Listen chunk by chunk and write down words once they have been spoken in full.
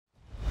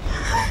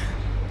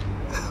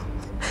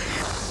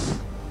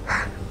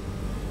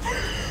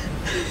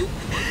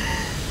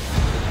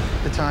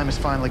time has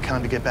finally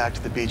come to get back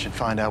to the beach and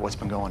find out what's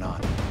been going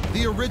on.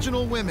 The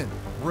original women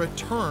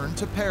return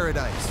to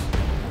paradise.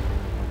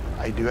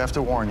 I do have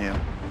to warn you,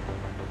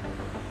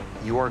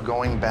 you are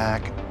going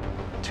back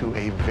to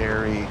a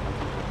very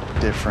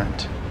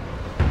different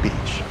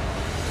beach.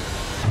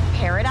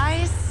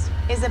 Paradise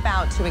is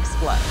about to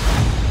explode.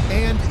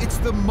 And it's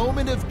the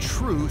moment of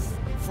truth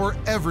for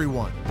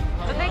everyone.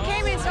 But they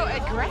came in so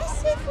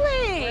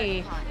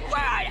aggressively.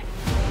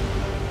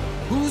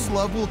 Whose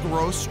love will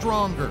grow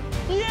stronger?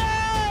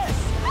 Yes!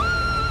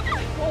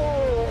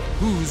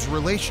 Whose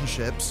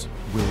relationships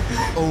will be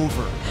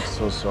over? I'm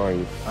so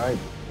sorry. All right,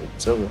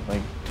 it's over.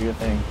 Like, do your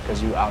thing,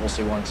 because you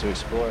obviously want to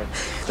explore.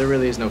 There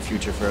really is no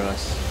future for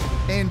us.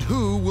 And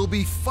who will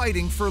be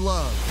fighting for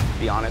love? To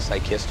be honest, I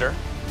kissed her.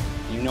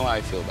 You know how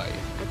I feel about you.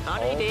 I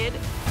thought he did.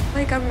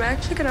 Like, I'm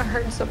actually gonna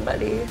hurt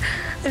somebody,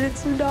 and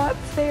it's not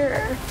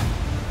fair.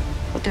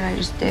 What did I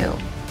just do?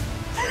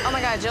 Oh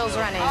my God, Jill's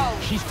running. Oh,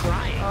 She's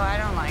crying. Oh, I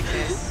don't like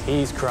this.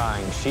 He's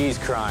crying. She's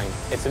crying.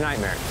 It's a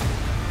nightmare.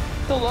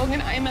 The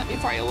Logan I met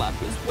before I left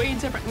was way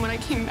different than when I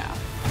came back.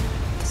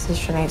 This is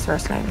Sinead's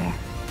worst nightmare.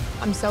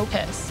 I'm so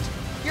pissed.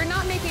 You're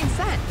not making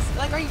sense.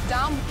 Like, are you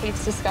dumb?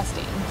 It's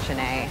disgusting.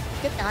 Shanae.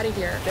 Get out of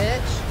here,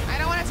 bitch. I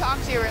don't want to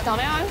talk to you,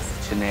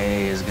 dumbass.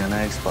 Janae is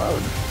gonna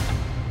explode.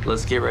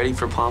 Let's get ready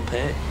for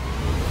Pompeii.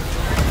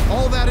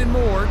 All that and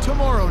more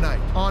tomorrow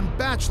night on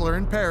Bachelor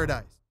in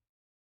Paradise.